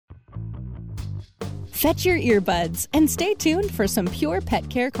Fetch your earbuds and stay tuned for some pure pet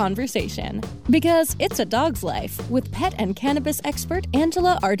care conversation. Because it's a dog's life with pet and cannabis expert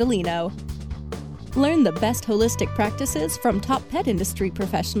Angela Ardolino. Learn the best holistic practices from top pet industry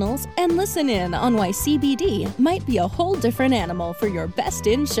professionals and listen in on why CBD might be a whole different animal for your best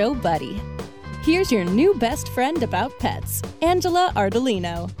in-show buddy. Here's your new best friend about pets, Angela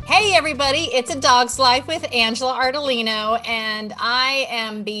Ardolino. Hey everybody, it's A Dog's Life with Angela Ardolino, and I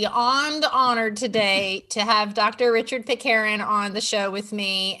am beyond honored today to have Dr. Richard Pitcairn on the show with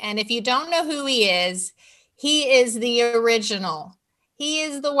me. And if you don't know who he is the original. He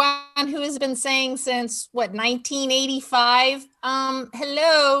is the one who has been saying since, 1985?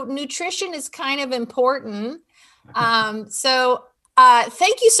 Hello, nutrition is kind of important.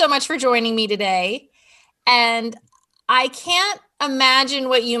 Thank you so much for joining me today. And I can't imagine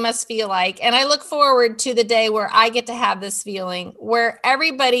what you must feel like. And I look forward to the day where I get to have this feeling, where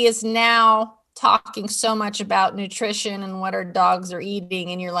everybody is now talking so much about nutrition and what our dogs are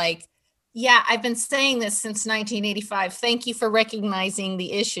eating. And you're like, yeah, I've been saying this since 1985. Thank you for recognizing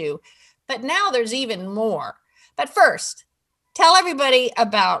the issue. But now there's even more. But first, tell everybody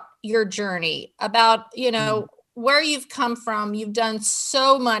about your journey, about, where you've come from. You've done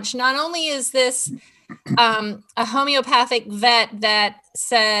so much. Not only is this a homeopathic vet that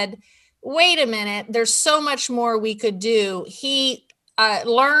said, wait a minute, there's so much more we could do. He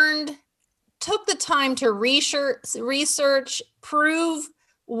took the time to research, prove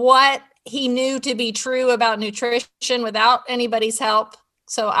what he knew to be true about nutrition without anybody's help.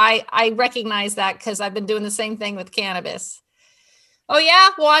 So I recognize that because I've been doing the same thing with cannabis. Oh yeah,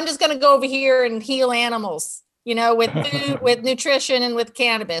 well, I'm just going to go over here and heal animals. With food, with nutrition, and with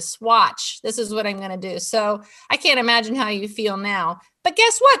cannabis. Watch, this is what I'm going to do. So I can't imagine how you feel now. But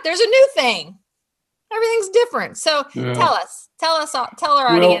guess what? There's a new thing. Everything's different. So tell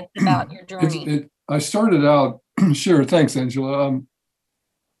our audience about your journey. I started out, sure, thanks, Angela.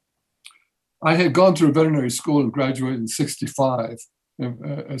 I had gone through veterinary school and graduated in 1965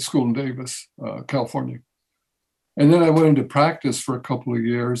 at school in Davis, California. And then I went into practice for a couple of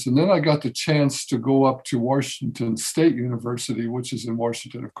years. And then I got the chance to go up to Washington State University, which is in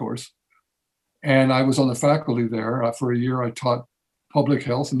Washington, of course. And I was on the faculty there. For a year, I taught public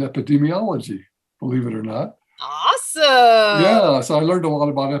health and epidemiology, believe it or not. Awesome. Yeah, so I learned a lot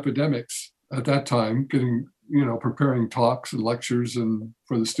about epidemics at that time, preparing talks and lectures and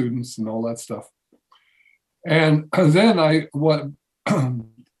for the students and all that stuff. And then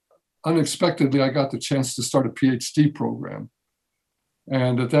unexpectedly, I got the chance to start a PhD program.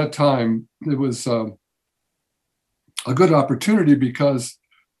 And at that time, it was a good opportunity because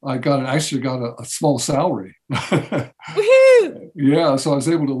I actually got a small salary. Woohoo! Yeah, so I was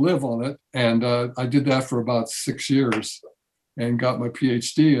able to live on it. And I did that for about 6 years and got my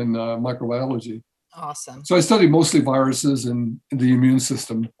PhD in microbiology. Awesome. So I studied mostly viruses and the immune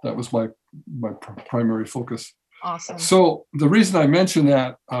system. That was my primary focus. Awesome. So the reason I mention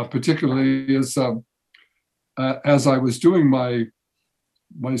that particularly is as I was doing my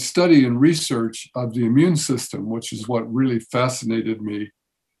study and research of the immune system, which is what really fascinated me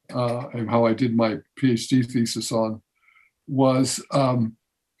and how I did my PhD thesis on, was, let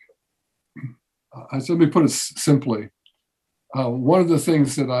me put it simply, one of the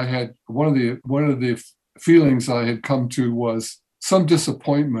things that I had, one of the feelings I had come to was some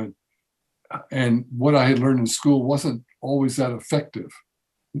disappointment. And what I had learned in school wasn't always that effective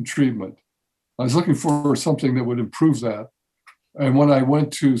in treatment. I was looking for something that would improve that. And when I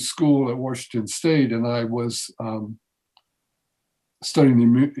went to school at Washington State and I was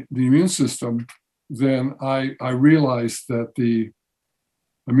studying the immune system, then I realized that the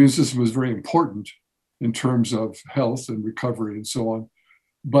immune system was very important in terms of health and recovery and so on.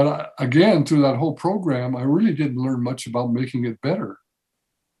 But again, through that whole program, I really didn't learn much about making it better.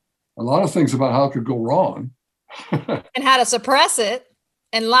 A lot of things about how it could go wrong. And how to suppress it.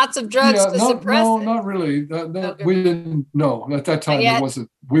 And lots of drugs suppress it. No, not really. We didn't know. At that time, it wasn't.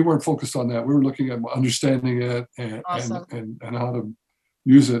 We weren't focused on that. We were looking at understanding it and how to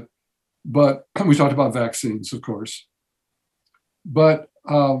use it. But we talked about vaccines, of course. But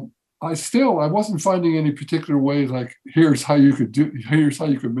I wasn't finding any particular way, like, here's how you could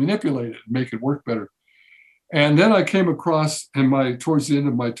manipulate it and make it work better. And then I came across, towards the end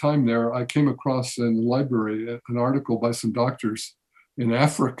of my time there, I came across in the library an article by some doctors in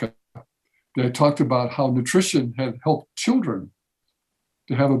Africa that talked about how nutrition had helped children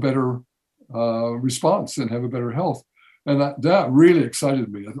to have a better response and have a better health. And that really excited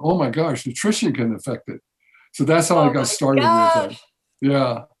me. Oh my gosh, nutrition can affect it. So that's how I got started with it.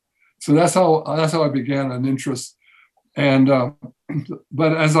 Yeah. So that's how I began an interest. And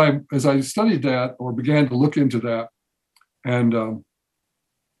but as I studied that or began to look into that, and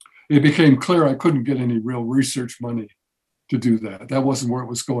it became clear I couldn't get any real research money to do that. That wasn't where it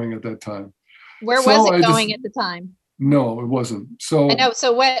was going at that time. Where was it going at the time? No, it wasn't. So I know.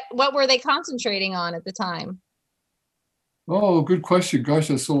 So what were they concentrating on at the time? Oh, good question. Gosh,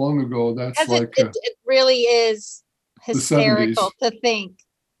 that's so long ago. That's like it really is hysterical to think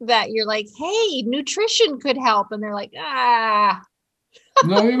that you're like, hey, nutrition could help, and they're like, ah.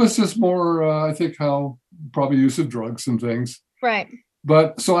 No, it was just more, I think, how probably use of drugs and things. Right.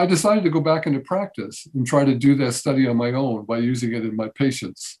 But so I decided to go back into practice and try to do that study on my own by using it in my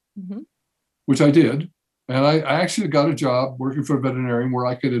patients, which I did. And I actually got a job working for a veterinarian where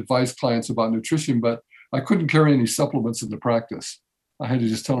I could advise clients about nutrition, but I couldn't carry any supplements into practice. I had to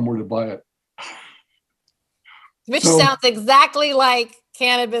just tell them where to buy it. Which sounds exactly like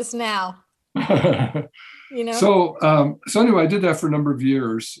cannabis now. You know. So anyway, I did that for a number of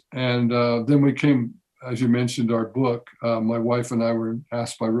years, and then we came, as you mentioned, our book. My wife and I were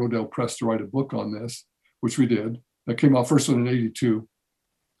asked by Rodale Press to write a book on this, which we did. That came out first one in '82,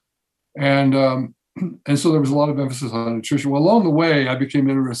 and so there was a lot of emphasis on nutrition. Well, along the way, I became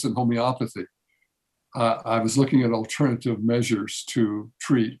interested in homeopathy. I was looking at alternative measures to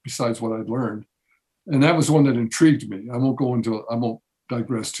treat besides what I'd learned, and that was one that intrigued me. I won't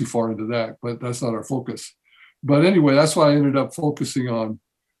digress too far into that, but that's not our focus. But anyway, that's why I ended up focusing on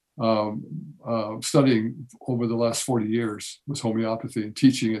studying over the last 40 years was homeopathy and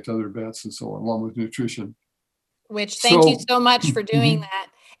teaching it to other vets and so on, along with nutrition. Which thank you so much for doing that.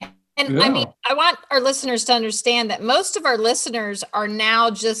 And I mean, I want our listeners to understand that most of our listeners are now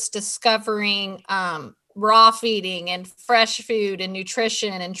just discovering raw feeding and fresh food and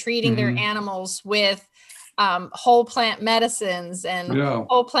nutrition and treating their animals with whole plant medicines and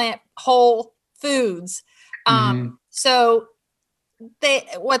whole foods. So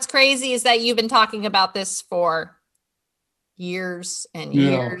what's crazy is that you've been talking about this for years and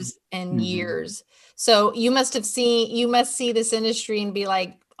years and years. So you must see this industry and be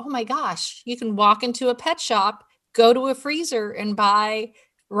like, oh my gosh, you can walk into a pet shop, go to a freezer and buy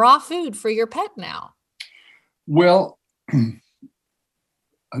raw food for your pet now. Well, I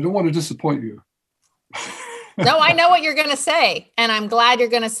don't want to disappoint you. No, I know what you're going to say, and I'm glad you're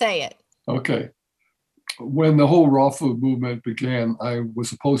going to say it. Okay. When the whole raw food movement began, I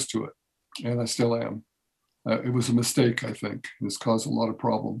was opposed to it, and I still am. It was a mistake, I think. It's caused a lot of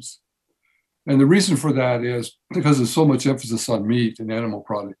problems. And the reason for that is because there's so much emphasis on meat and animal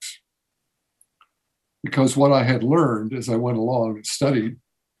products. Because what I had learned as I went along and studied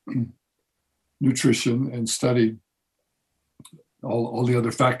nutrition and studied all the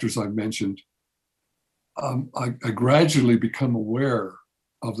other factors I mentioned, I gradually become aware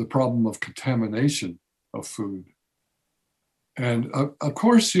of the problem of contamination of food. And of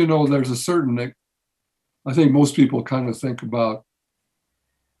course, there's a certain, I think most people kind of think about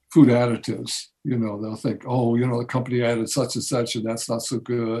food additives. They'll think, the company added such and such, and that's not so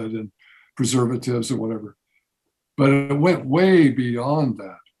good, and preservatives or whatever. But it went way beyond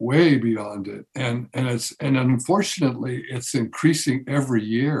that, way beyond it. And unfortunately, it's increasing every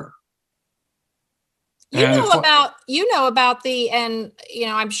year. I'm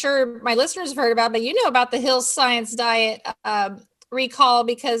sure my listeners have heard about, but about the Hill Science Diet recall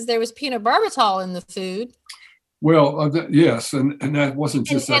because there was peanut barbital in the food. Well, yes, and that wasn't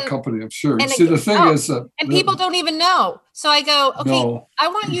just that company, I'm sure. See, the thing is, and people don't even know. So I go, okay, I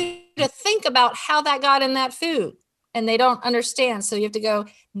want you to think about how that got in that food, and they don't understand. So you have to go.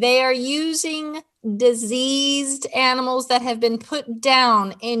 They are using diseased animals that have been put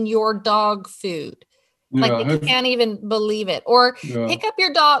down in your dog food. Like they can't even believe it. Or pick up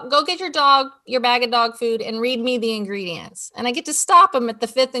your dog, go get your bag of dog food and read me the ingredients. And I get to stop them at the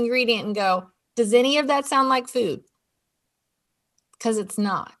 5th ingredient and go, does any of that sound like food? Because it's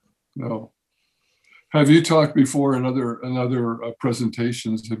not. No. Have you talked before in other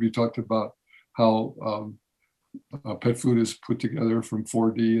presentations? Have you talked about how pet food is put together from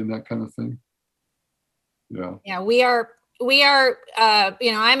 4D and that kind of thing? Yeah. Yeah, we are.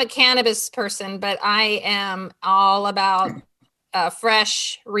 I'm a cannabis person, but I am all about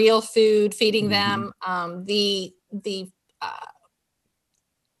fresh, real food, feeding them. The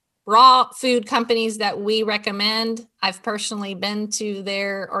raw food companies that we recommend, I've personally been to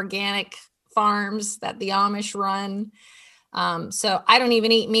their organic farms that the Amish run. So I don't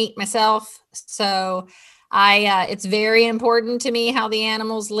even eat meat myself. So it's very important to me how the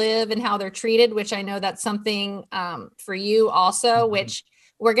animals live and how they're treated, which I know that's something for you also, which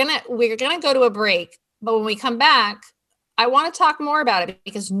we're gonna go to a break. But when we come back, I want to talk more about it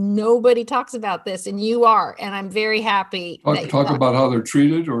because nobody talks about this, and you are, and I'm very happy. Talk about how they're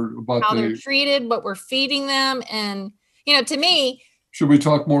treated, or about how they're treated, what we're feeding them, and to me. Should we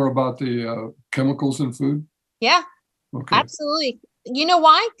talk more about the chemicals in food? Yeah, okay, absolutely. You know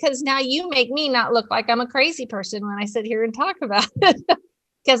why? Because now you make me not look like I'm a crazy person when I sit here and talk about it.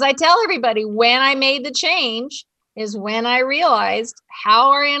 Because I tell everybody when I made the change is when I realized how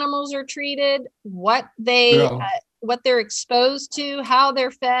our animals are treated, what they're exposed to, how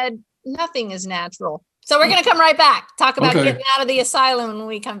they're fed. Nothing is natural. So we're going to come right back. Talk about getting out of the asylum when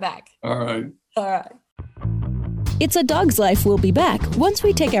we come back. All right. It's a Dog's Life. We'll be back once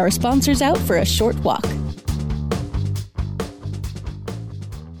we take our sponsors out for a short walk.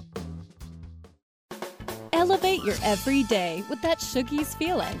 Elevate your everyday with that Shuggies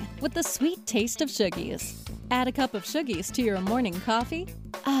feeling, with the sweet taste of Shuggies. Add a cup of Shuggies to your morning coffee.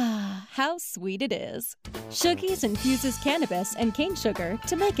 Ah, how sweet it is. Shuggies infuses cannabis and cane sugar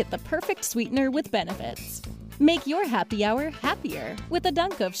to make it the perfect sweetener with benefits. Make your happy hour happier with a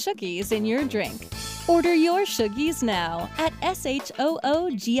dunk of Shuggies in your drink. Order your Shuggies now at shoogies.com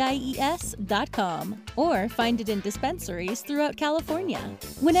or find it in dispensaries throughout California.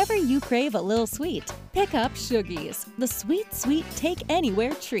 Whenever you crave a little sweet, pick up Shuggies, the sweet, sweet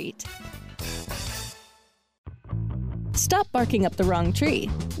take-anywhere treat. Stop barking up the wrong tree.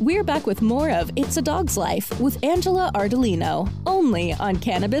 We're back with more of It's a Dog's Life with Angela Ardolino, only on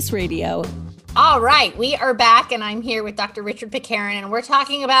Cannabis Radio. All right, we are back, and I'm here with Dr. Richard Pitcairn, and we're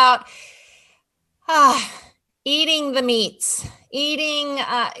talking about eating the meats.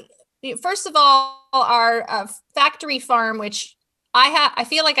 First of all, our factory farm, which I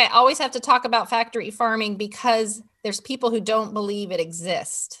feel like I always have to talk about factory farming because there's people who don't believe it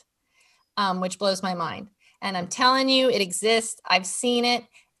exists, which blows my mind. And I'm telling you, it exists. I've seen it,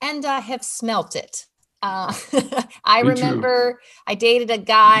 and I have smelt it. I remember I dated a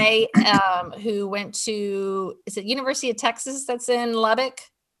guy who went to, is it University of Texas that's in Lubbock?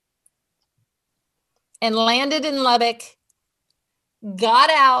 And landed in Lubbock, got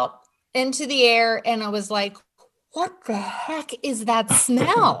out into the air, and I was like, what the heck is that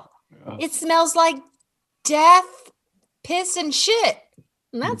smell? It smells like death, piss, and shit.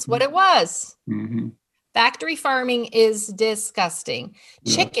 And that's what it was. Mm-hmm. Factory farming is disgusting.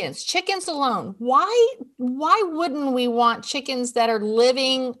 Yeah. Chickens alone. Why wouldn't we want chickens that are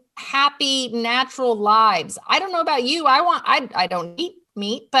living happy, natural lives? I don't know about you. I don't eat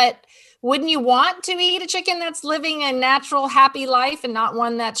meat, but wouldn't you want to eat a chicken that's living a natural, happy life and not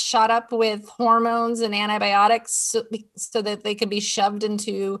one that's shot up with hormones and antibiotics so that they could be shoved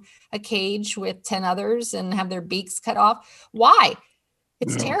into a cage with 10 others and have their beaks cut off? Why?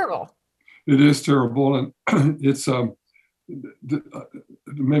 It's terrible. It is terrible. And it's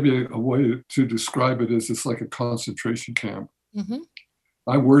maybe a way to describe it is it's like a concentration camp. Mm-hmm.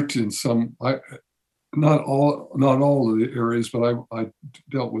 I worked in some, not all of the areas, but I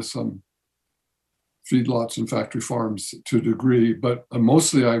dealt with some feedlots and factory farms to a degree, but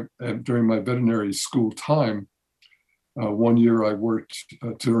mostly during my veterinary school time, 1 year I worked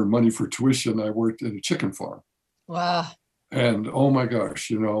to earn money for tuition. I worked at a chicken farm. Wow. And oh my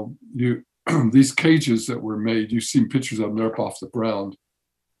gosh, these cages that were made, you've seen pictures of them, they're up off the ground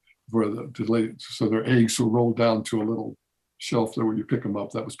so their eggs will roll down to a little shelf there where you pick them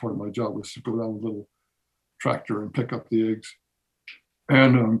up. That was part of my job, was to go down a little tractor and pick up the eggs.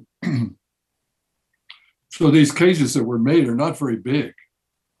 And so these cages that were made are not very big,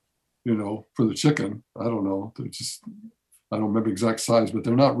 for the chicken. I don't know. I don't remember exact size, but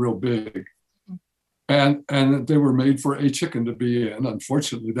they're not real big. And they were made for a chicken to be in.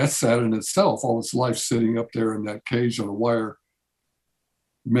 Unfortunately, that's sad in itself, all its life sitting up there in that cage on a wire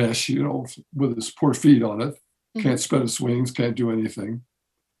mesh, with its poor feet on it. Can't spread its wings, can't do anything.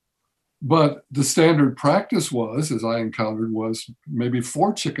 But the standard practice was, as I encountered, was maybe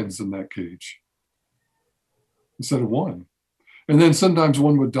 4 chickens in that cage instead of 1. And then sometimes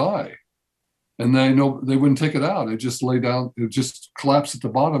one would die. And they wouldn't take it out. It just lay down, it just collapsed at the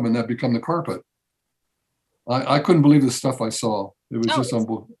bottom, and that become the carpet. I couldn't believe the stuff I saw. It was just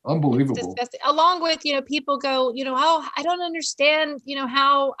unbelievable. Along with, people go, I don't understand,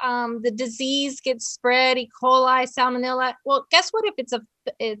 how the disease gets spread, E. coli, salmonella. Well, guess what? If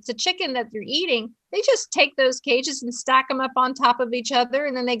it's a chicken that you're eating, they just take those cages and stack them up on top of each other,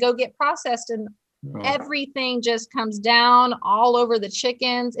 and then they go get processed, and everything just comes down all over the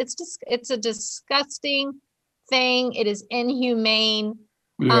chickens. It's a disgusting thing. It is inhumane.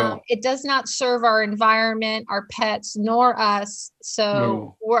 Yeah. It does not serve our environment, our pets, nor us.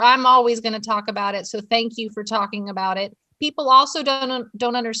 So I'm always going to talk about it. So thank you for talking about it, people also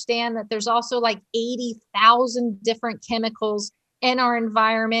don't understand that there's also like 80,000 different chemicals in our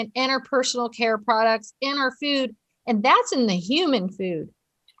environment, in our personal care products, in our food, and that's in the human food.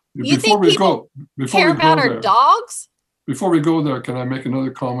 You think people care about our dogs? Before we go there, can I make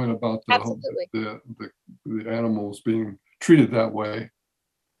another comment about the animals being treated that way?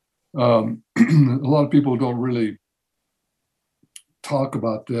 A lot of people don't really talk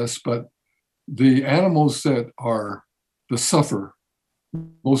about this, but the animals that suffer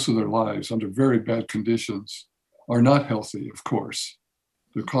most of their lives under very bad conditions are not healthy, of course.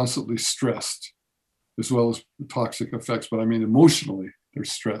 They're constantly stressed, as well as toxic effects, but I mean emotionally, they're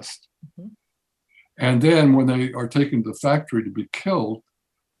stressed. Mm-hmm. And then when they are taken to the factory to be killed,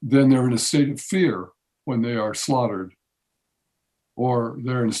 then they're in a state of fear when they are slaughtered, or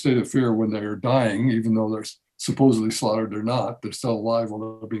they're in a state of fear when they are dying, even though they're supposedly slaughtered, they're not. They're still alive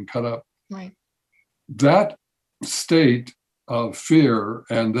while they're being cut up. Right. That state of fear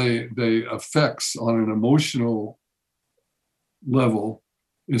and the effects on an emotional level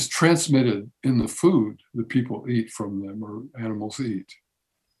is transmitted in the food that people eat from them or animals eat.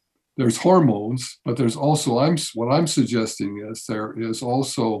 There's hormones, but there's also, what I'm suggesting is there is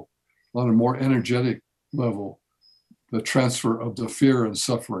also on a more energetic level, the transfer of the fear and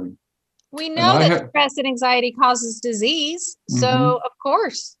suffering. We know that stress and anxiety causes disease. So, mm-hmm. Of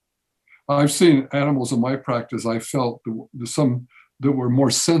course. I've seen animals in my practice, I felt some that were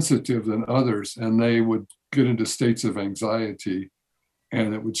more sensitive than others, and they would get into states of anxiety,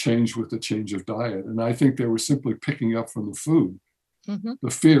 and it would change with the change of diet. And I think they were simply picking up from the food, mm-hmm.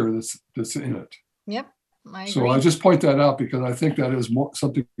 the fear that's in it. Yep. I agree. So I just point that out because I think that is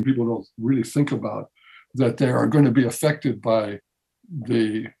something people don't really think about, that they are going to be affected by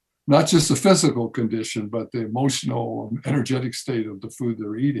not just the physical condition, but the emotional and energetic state of the food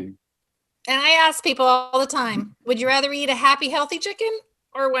they're eating. And I ask people all the time, would you rather eat a happy, healthy chicken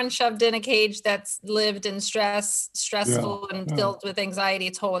or one shoved in a cage that's lived in stressful and filled with anxiety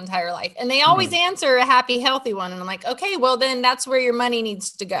its whole entire life? And they always answer a happy, healthy one. And I'm like, okay, well, then that's where your money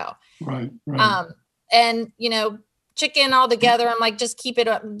needs to go. Right. And, chicken altogether, I'm like, just keep it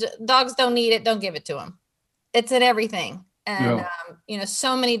up. Dogs don't need it. Don't give it to them. It's in everything. And,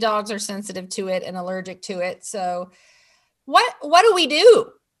 so many dogs are sensitive to it and allergic to it. So what do we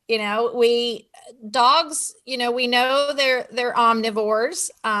do? Dogs, we know they're omnivores.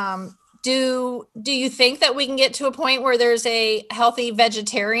 Do you think that we can get to a point where there's a healthy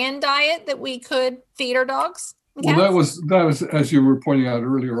vegetarian diet that we could feed our dogs? Well, that was, as you were pointing out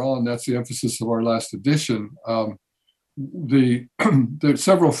earlier on, that's the emphasis of our last edition. There's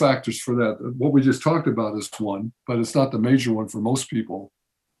several factors for that. What we just talked about is one, but it's not the major one for most people,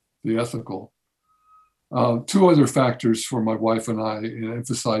 the ethical. Two other factors for my wife and I in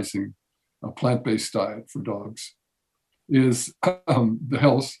emphasizing a plant-based diet for dogs is the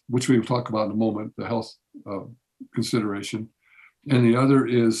health, which we will talk about in a moment, the health consideration. And the other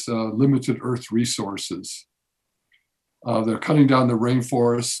is limited earth resources. They're cutting down the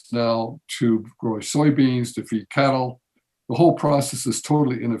rainforests now to grow soybeans, to feed cattle. The whole process is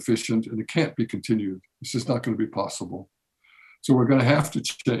totally inefficient and it can't be continued. It's just not going to be possible. So we're going to have to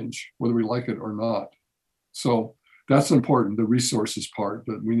change, whether we like it or not. So that's important, the resources part,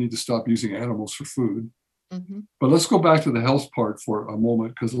 that we need to stop using animals for food. Mm-hmm. But let's go back to the health part for a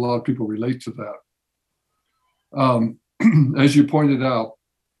moment, because a lot of people relate to that. As you pointed out,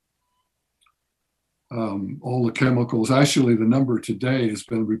 all the chemicals, actually the number today has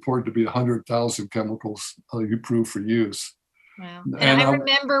been reported to be 100,000 chemicals approved for use. Wow. And I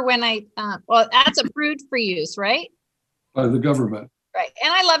remember when that's approved for use, right? By the government. Right.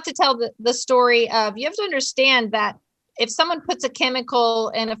 And I love to tell the story of, you have to understand that if someone puts a chemical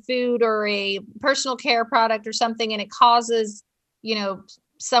in a food or a personal care product or something, and it causes,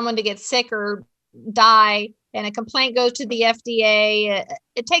 someone to get sick or die, and a complaint goes to the FDA,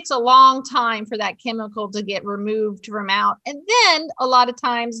 it takes a long time for that chemical to get removed from out. And then a lot of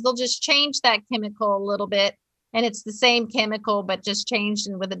times they'll just change that chemical a little bit, and it's the same chemical, but just changed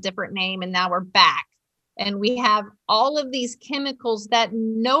and with a different name. And now we're back. And we have all of these chemicals that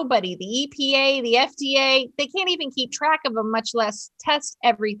nobody, the EPA, the FDA, they can't even keep track of them, much less test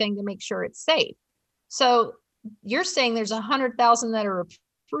everything to make sure it's safe. So you're saying there's 100,000 that are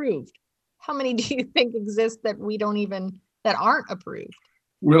approved. How many do you think exist that that aren't approved?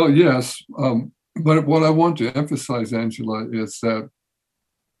 Well, yes. But what I want to emphasize, Angela, is that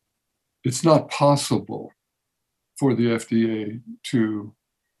it's not possible for the FDA to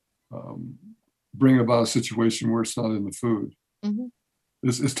bring about a situation where it's not in the food. Mm-hmm.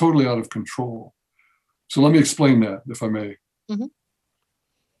 It's totally out of control. So let me explain that, if I may.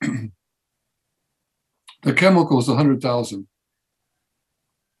 Mm-hmm. The chemicals, 100,000.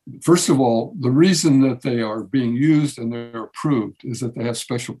 First of all, the reason that they are being used and they're approved is that they have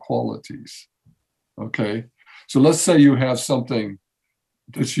special qualities. Okay. So let's say you have something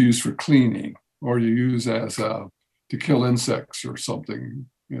that's used for cleaning, or you use as to kill insects or something,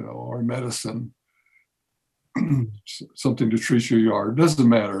 or medicine, something to treat your yard. It doesn't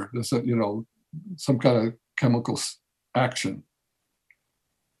matter. It's some kind of chemical action.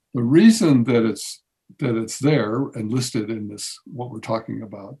 The reason that it's there and listed in this, what we're talking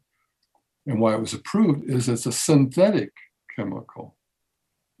about, and why it was approved, is it's a synthetic chemical.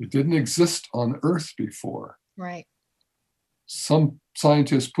 It didn't exist on Earth before. Right. Some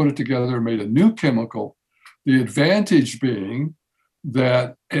scientists put it together and made a new chemical. The advantage being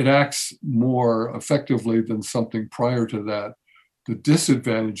that it acts more effectively than something prior to that. The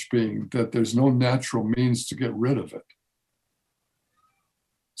disadvantage being that there's no natural means to get rid of it.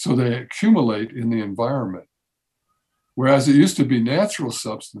 So they accumulate in the environment. Whereas it used to be natural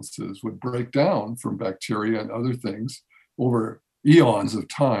substances would break down from bacteria and other things over eons of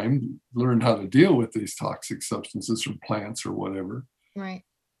time, learned how to deal with these toxic substances from plants or whatever. Right.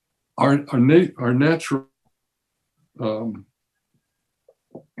 Our natural,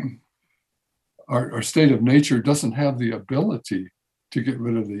 our state of nature doesn't have the ability to get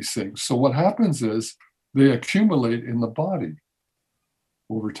rid of these things. So what happens is they accumulate in the body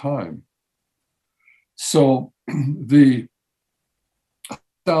over time. So the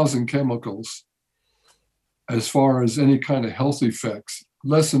 1,000 chemicals, as far as any kind of health effects,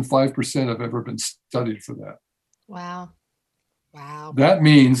 less than 5% have ever been studied for that. Wow. Wow. That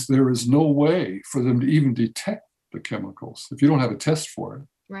means there is no way for them to even detect the chemicals if you don't have a test for it.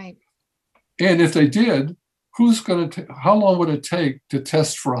 Right. And if they did, how long would it take to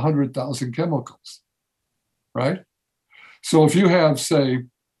test for 100,000 chemicals? Right? So if you have, say,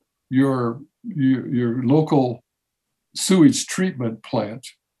 your local sewage treatment plant,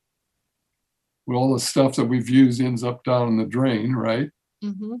 with all the stuff that we've used ends up down in the drain, right?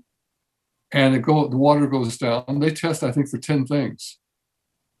 Mm-hmm. And the water goes down. They test, I think, for 10 things.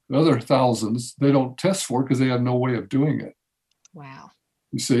 The other thousands, they don't test for because they have no way of doing it. Wow.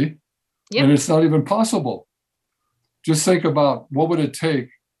 You see? Yep. And it's not even possible. Just think about what would it take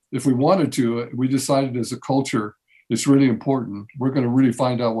if we wanted to. We decided as a culture, it's really important. We're going to really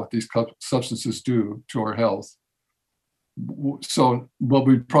find out what these substances do to our health. So, but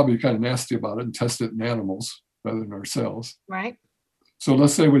we'd probably be kind of nasty about it and test it in animals rather than ourselves. Right. So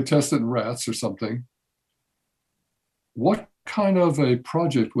let's say we test it in rats or something. What kind of a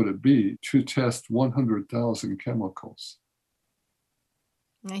project would it be to test 100,000 chemicals?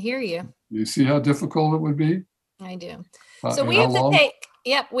 I hear you. You see how difficult it would be? I do. So we have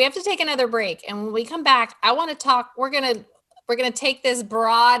to take another break. And when we come back, I want to talk, we're going to take this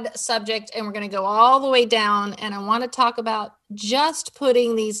broad subject and we're going to go all the way down. And I want to talk about just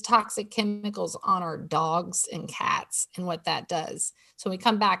putting these toxic chemicals on our dogs and cats and what that does. So when we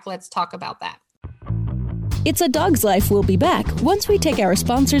come back, let's talk about that. It's a Dog's Life. We'll be back once we take our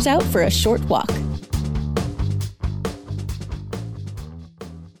sponsors out for a short walk.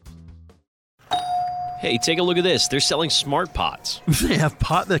 Hey, take a look at this. They're selling smart pots. They have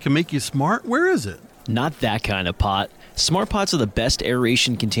pot that can make you smart? Where is it? Not that kind of pot. Smart pots are the best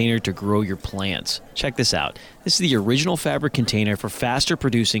aeration container to grow your plants. Check this out. This is the original fabric container for faster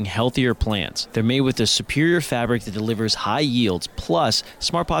producing, healthier plants. They're made with a superior fabric that delivers high yields. Plus,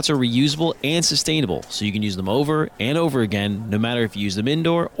 smart pots are reusable and sustainable, so you can use them over and over again, no matter if you use them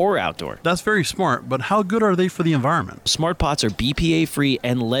indoor or outdoor. That's very smart, but how good are they for the environment? Smart pots are BPA-free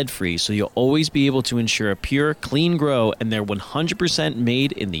and lead-free, so you'll always be able to ensure a pure, clean grow, and they're 100%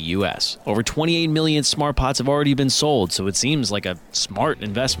 made in the U.S. Over 28 million smart pots have already been sold, so it seems like a smart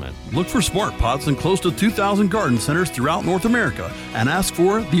investment. Look for smart pots in close to 2,000 garden centers throughout North America and ask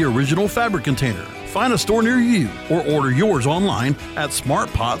for the original fabric container. Find a store near you or order yours online at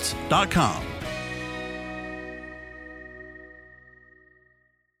smartpots.com.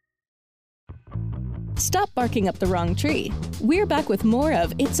 Stop barking up the wrong tree. We're back with more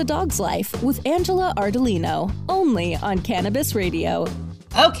of It's a Dog's Life with Angela Ardolino, only on Cannabis Radio.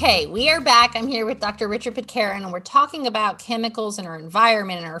 Okay, we are back. I'm here with Dr. Richard Pitcairn, and we're talking about chemicals in our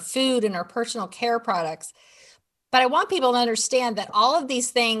environment and our food and our personal care products. But I want people to understand that all of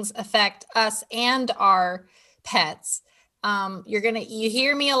these things affect us and our pets. You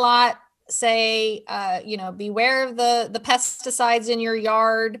hear me a lot say, beware of the pesticides in your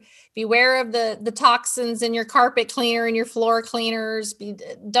yard, beware of the toxins in your carpet cleaner and your floor cleaners.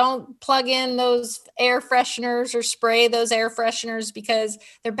 Don't plug in those air fresheners or spray those air fresheners because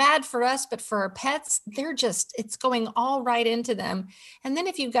they're bad for us, but for our pets, it's going all right into them. And then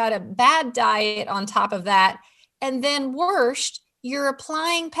if you've got a bad diet on top of that, and then worst, you're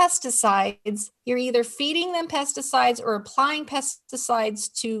applying pesticides. You're either feeding them pesticides or applying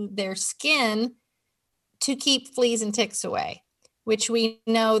pesticides to their skin to keep fleas and ticks away, which we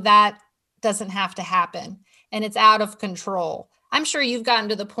know that doesn't have to happen and it's out of control. I'm sure you've gotten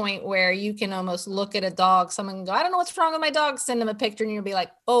to the point where you can almost look at a dog, someone can go, I don't know what's wrong with my dog, send them a picture and you'll be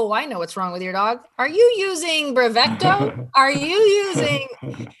like, oh, I know what's wrong with your dog. Are you using Brevecto? Are you using,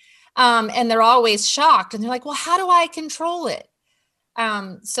 and they're always shocked and they're like, well, how do I control it?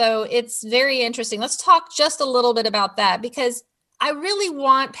 So it's very interesting. Let's talk just a little bit about that because I really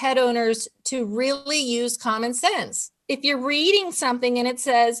want pet owners to really use common sense. If you're reading something and it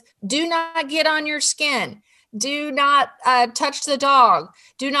says, do not get on your skin, do not touch the dog,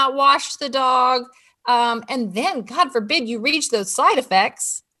 do not wash the dog. And then God forbid you reach those side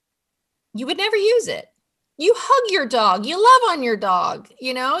effects, you would never use it. You hug your dog, you love on your dog,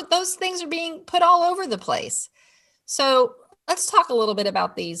 those things are being put all over the place. So let's talk a little bit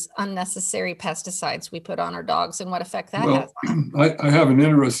about these unnecessary pesticides we put on our dogs and what effect that has. I have an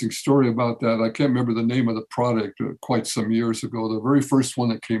interesting story about that. I can't remember the name of the product quite some years ago. The very first one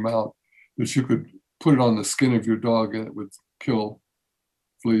that came out that you could put it on the skin of your dog and it would kill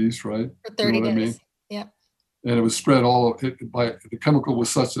fleas, right? For 30 days. I mean? Yep. And it would spread the chemical was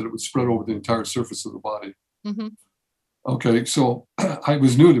such that it would spread over the entire surface of the body. Mm-hmm. Okay, so it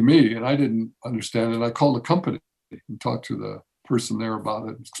was new to me and I didn't understand it. I called the company and talked to the person there about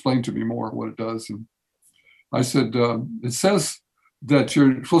it, explained to me more what it does. And I said, it says that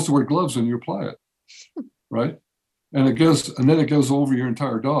you're supposed to wear gloves when you apply it, right? And then it goes over your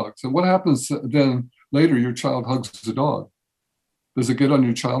entire dog. So what happens then later your child hugs the dog? Does it get on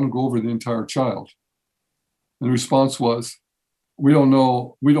your child and go over the entire child? And the response was, we don't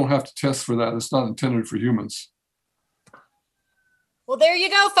know. We don't have to test for that. It's not intended for humans. Well, there you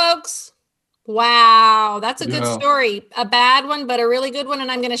go, folks. Wow, that's a good story. A bad one, but a really good one.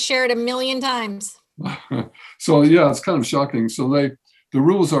 And I'm going to share it 1,000,000 times. So, yeah, it's kind of shocking. So the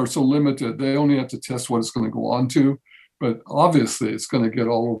rules are so limited. They only have to test what it's going to go on to. But obviously, it's going to get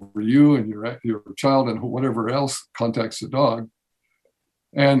all over you and your child and whatever else contacts the dog.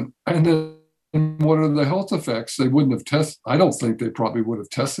 And then what are the health effects? They wouldn't have tested. I don't think they probably would have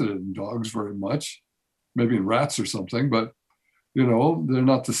tested it in dogs very much, maybe in rats or something. But, they're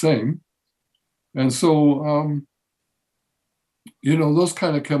not the same. And so, those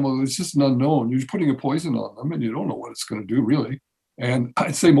kind of chemicals, it's just an unknown. You're putting a poison on them and you don't know what it's going to do really. And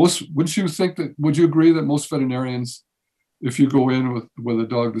I'd say would you agree that most veterinarians, if you go in with a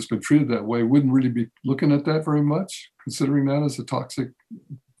dog that's been treated that way, wouldn't really be looking at that very much, considering that as a toxic,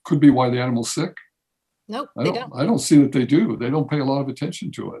 could be why the animal's sick? Nope, they don't. I don't see that they do. They don't pay a lot of attention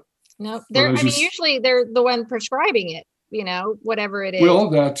to it. No, usually they're the one prescribing it. Whatever it is. Well,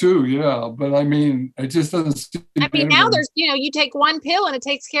 that too, yeah. But I mean, it just doesn't seem. I mean, now there's, you take one pill and it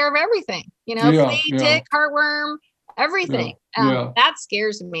takes care of everything. Flea, tick, heartworm, everything. That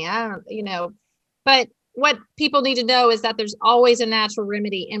scares me. I don't, but what people need to know is that there's always a natural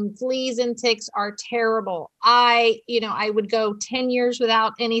remedy, and fleas and ticks are terrible. I would go 10 years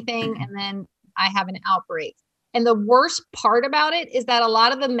without anything, and then I have an outbreak. And the worst part about it is that a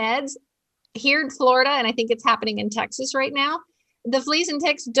lot of the meds here in Florida, and I think it's happening in Texas right now, the fleas and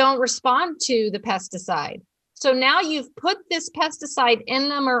ticks don't respond to the pesticide. So now you've put this pesticide in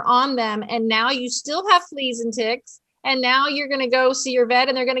them or on them, and now you still have fleas and ticks. And now you're going to go see your vet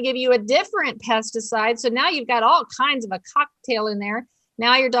and they're going to give you a different pesticide. So now you've got all kinds of a cocktail in there.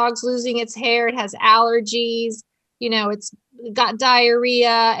 Now your dog's losing its hair. It has allergies. It's got diarrhea.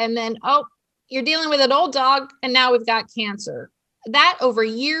 And then, you're dealing with an old dog and now we've got cancer. That over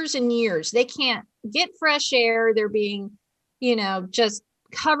years and years, they can't get fresh air. They're being, just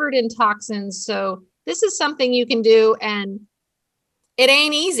covered in toxins. So this is something you can do, and it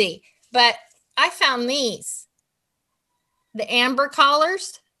ain't easy, but I found these, the amber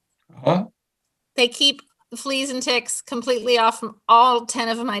collars. Huh? They keep the fleas and ticks completely off from all 10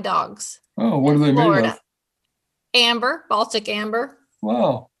 of my dogs. Oh, what are they made of? Amber, Baltic amber.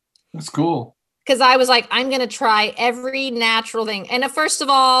 Wow, that's cool. Because I was like, I'm going to try every natural thing. And first of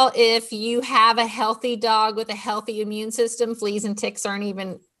all, if you have a healthy dog with a healthy immune system, fleas and ticks aren't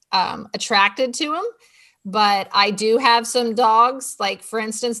even attracted to them. But I do have some dogs, like for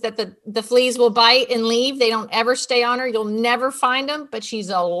instance, that the fleas will bite and leave. They don't ever stay on her. You'll never find them, but she's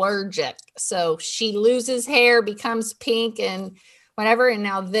allergic. So she loses hair, becomes pink and whatever. And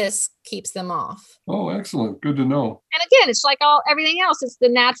now this keeps them off. Oh, excellent. Good to know. And again, it's like everything else. It's the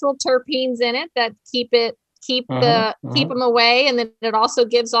natural terpenes in it that keep them away. And then it also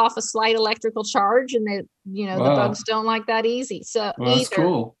gives off a slight electrical charge, and the bugs don't like that easy. So that's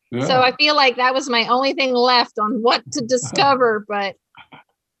cool. Yeah. So I feel like that was my only thing left on what to discover. But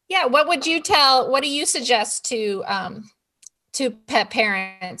yeah, what do you suggest to pet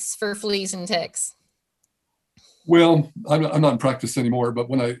parents for fleas and ticks? Well, I'm not in practice anymore, but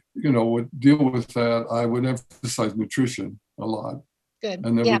when I, would deal with that, I would emphasize nutrition a lot. Good.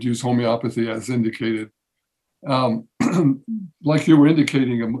 And then we'd use homeopathy as indicated. Like you were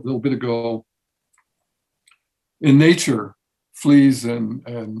indicating a little bit ago, in nature, fleas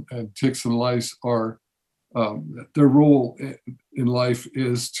and ticks and lice are, their role in life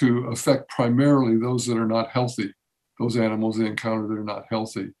is to affect primarily those that are not healthy, those animals they encounter that are not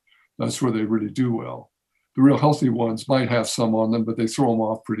healthy. That's where they really do well. The real healthy ones might have some on them, but they throw them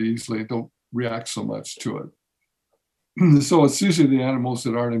off pretty easily and don't react so much to it. So it's usually the animals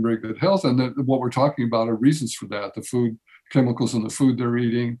that aren't in very good health. And what we're talking about are reasons for that. The food, chemicals in the food they're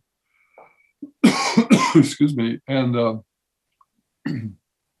eating, excuse me, and the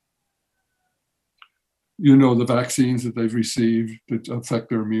vaccines that they've received that affect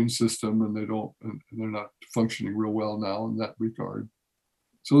their immune system, and they're not functioning real well now in that regard.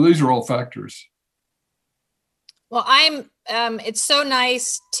 So these are all factors. Well, it's so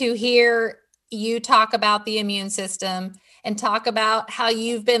nice to hear you talk about the immune system and talk about how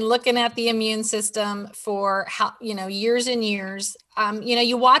you've been looking at the immune system for years and years.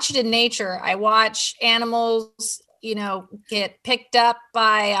 You watch it in nature. I watch animals, get picked up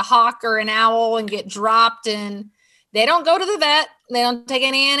by a hawk or an owl and get dropped, and they don't go to the vet. They don't take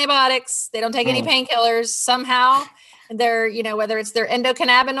any antibiotics. They don't take any painkillers. Somehow they're, whether it's their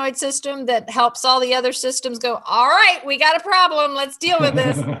endocannabinoid system that helps all the other systems go, all right, we got a problem, let's deal with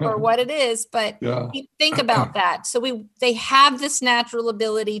this, or what it is. But you think about that. So they have this natural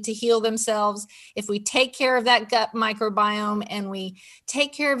ability to heal themselves. If we take care of that gut microbiome and we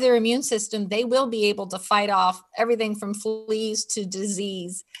take care of their immune system, they will be able to fight off everything from fleas to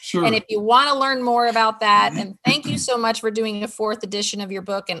disease. Sure. And if you want to learn more about that, and thank you so much for doing a 4th edition of your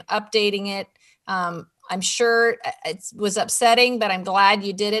book and updating it. I'm sure it was upsetting, but I'm glad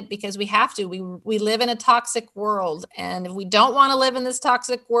you did it, because we have to. We live in a toxic world, and if we don't want to live in this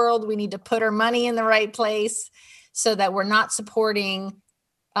toxic world, we need to put our money in the right place so that we're not supporting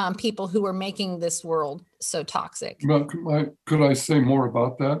people who are making this world so toxic. Well, could I say more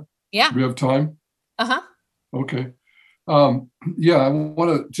about that? Yeah. Do we have time? Uh-huh. Okay. I want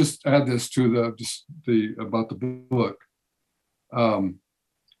to just add this to about the book.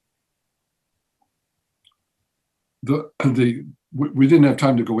 We didn't have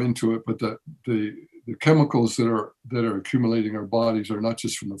time to go into it, but the chemicals that are accumulating in our bodies are not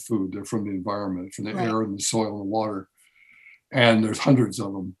just from the food; they're from the environment, from the air and the soil and the water, and there's hundreds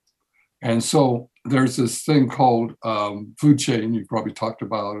of them. And so there's this thing called food chain. You probably talked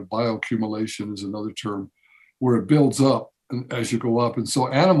about it. Bioaccumulation is another term, where it builds up as you go up. And so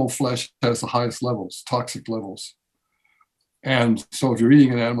animal flesh has the highest levels, toxic levels. And so if you're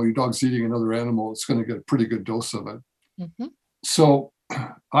eating an animal, your dog's eating another animal, it's going to get a pretty good dose of it. Mm-hmm. So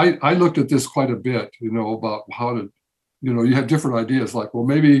I looked at this quite a bit, about how to, you have different ideas like, well,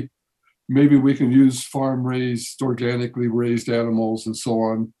 maybe we can use farm-raised, organically raised animals and so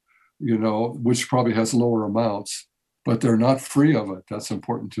on, which probably has lower amounts, but they're not free of it. That's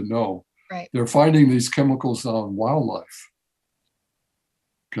important to know. Right. They're finding these chemicals on wildlife.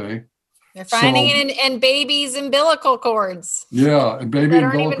 Okay. They're finding it in babies' umbilical cords. Yeah, and baby that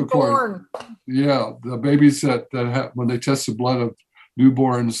umbilical aren't even cord. Born. Yeah, the babies that have, when they test the blood of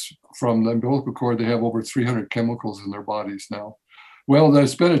newborns from the umbilical cord, they have over 300 chemicals in their bodies now. Well,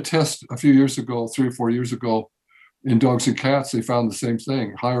 there's been a test a few years ago, 3 or 4 years ago, in dogs and cats. They found the same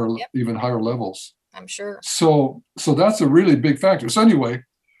thing, even higher levels. I'm sure. So that's a really big factor. So anyway,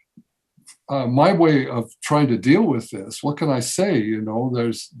 my way of trying to deal with this, what can I say?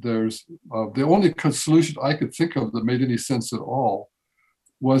 There's the only solution I could think of that made any sense at all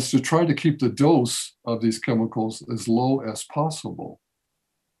was to try to keep the dose of these chemicals as low as possible.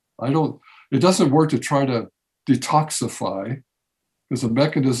 It doesn't work to try to detoxify, because the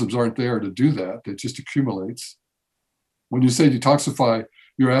mechanisms aren't there to do that. It just accumulates. When you say detoxify,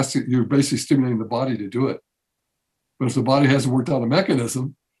 you're basically stimulating the body to do it. But if the body hasn't worked out a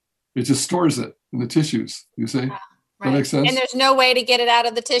mechanism, it just stores it in the tissues, you see? Right. That makes sense? And there's no way to get it out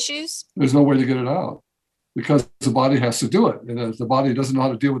of the tissues? There's no way to get it out. because the body has to do it. And if the body doesn't know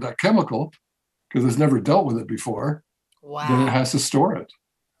how to deal with that chemical, because it's never dealt with it before, then it has to store it.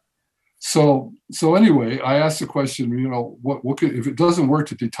 So anyway, I asked the question, what could, if it doesn't work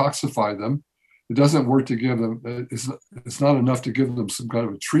to detoxify them, it doesn't work to give them, it's not enough to give them some kind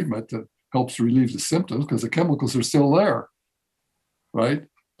of a treatment that helps relieve the symptoms because the chemicals are still there, right?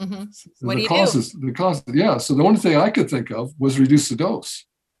 Mm-hmm. What do you do? Yeah. So the only thing I could think of was reduce the dose.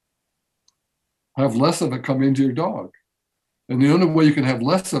 Have less of it come into your dog. And the only way you can have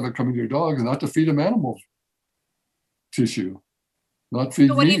less of it coming to your dog is not to feed them animal tissue, not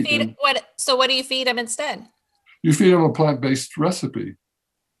feed what meat. Do you feed, what do you feed them instead? You feed them a plant-based recipe.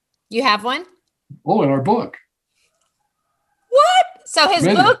 You have one? Oh, in our book. What? So his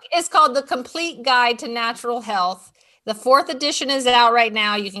book is called The Complete Guide to Natural Health. The 4th edition is out right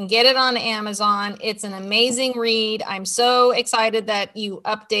now. You can get it on Amazon. It's an amazing read. I'm so excited that you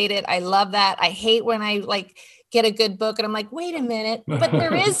update it. I love that. I hate when I get a good book and I'm like, wait a minute, but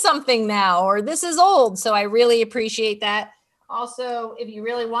there is something now, or this is old. So I really appreciate that. Also, if you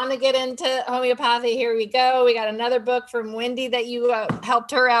really want to get into homeopathy, here we go. We got another book from Wendy that you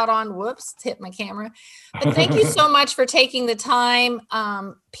helped her out on. Whoops, hit my camera. But thank you so much for taking the time.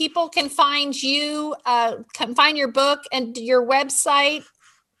 People can find you, can find your book and your website.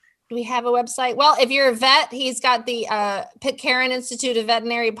 Do we have a website? Well, if you're a vet, he's got the Pitcairn Institute of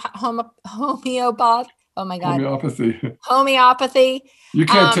Veterinary Homeopath. Oh my God. Homeopathy. You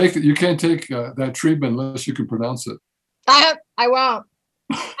can't take that treatment unless you can pronounce it. I won't.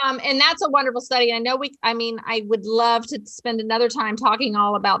 And that's a wonderful study. I know I would love to spend another time talking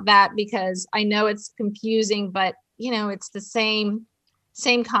all about that because I know it's confusing, but it's the same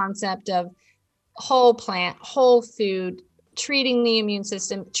concept of whole plant, whole food, treating the immune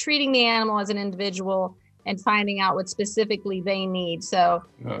system, treating the animal as an individual and finding out what specifically they need. So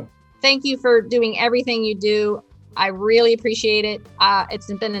thank you for doing everything you do. I really appreciate it.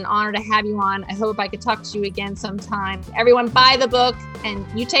 It's been an honor to have you on. I hope I could talk to you again sometime. Everyone buy the book and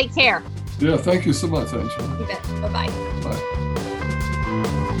you take care. Yeah, thank you so much, Angela. You bet. Bye-bye. Bye.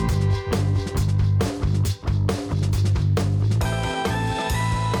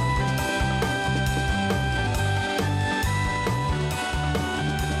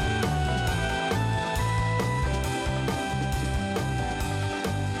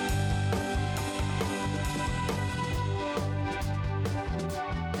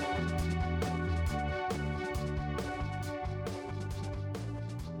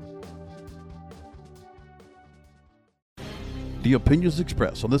 The opinions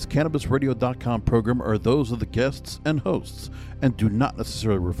expressed on this CannabisRadio.com program are those of the guests and hosts and do not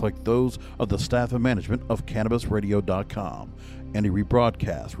necessarily reflect those of the staff and management of CannabisRadio.com. Any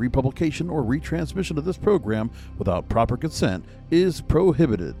rebroadcast, republication, or retransmission of this program without proper consent is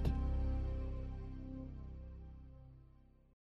prohibited.